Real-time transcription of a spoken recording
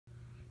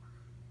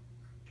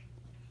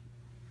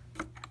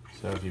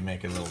So if you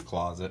make a little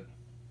closet,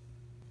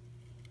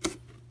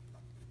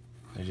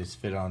 they just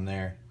fit on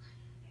there.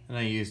 And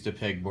I used a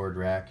pegboard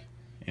rack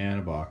and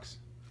a box.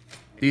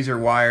 These are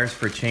wires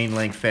for chain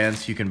link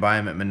fence. You can buy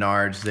them at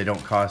Menards. They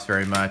don't cost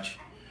very much.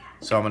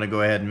 So I'm gonna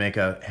go ahead and make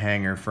a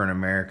hanger for an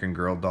American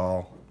Girl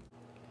doll.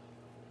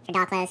 For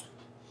doll clothes.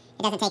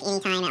 It doesn't take any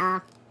time at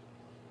all.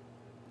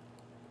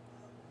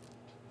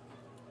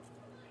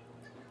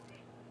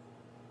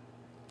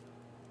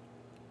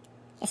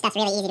 This stuff's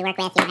really easy to work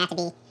with. You don't have to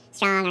be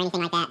strong or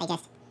anything like that. It'll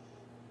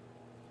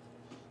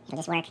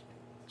just work.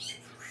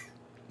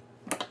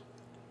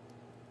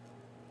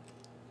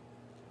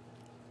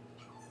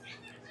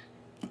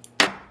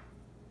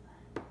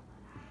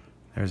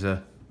 There's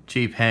a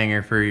cheap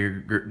hanger for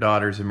your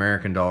daughter's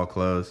American Doll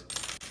clothes.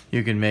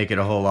 You can make it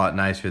a whole lot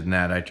nicer than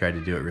that. I tried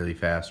to do it really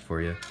fast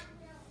for you.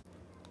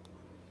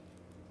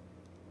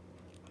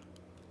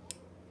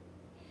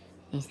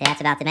 You see,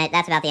 that's about the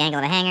angle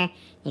of a hanger.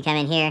 You come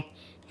in here,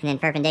 and then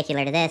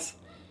perpendicular to this,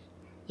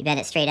 you bend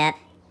it straight up,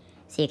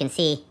 so you can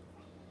see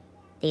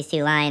these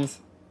two lines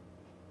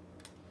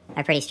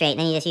are pretty straight. And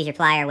then you just use your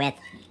plier width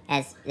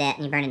as that,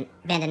 and you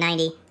bend a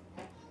 90,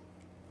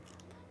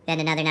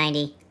 bend another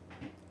 90,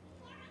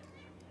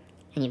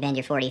 and you bend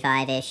your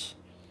 45-ish.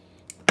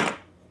 You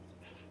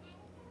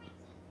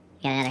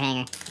got another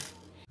hanger.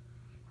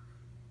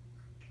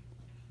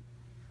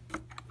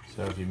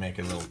 So if you make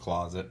a little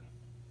closet,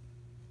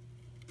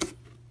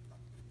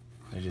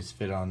 they just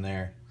fit on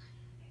there.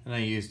 And I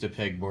used a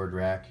pegboard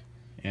rack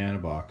and a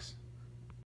box.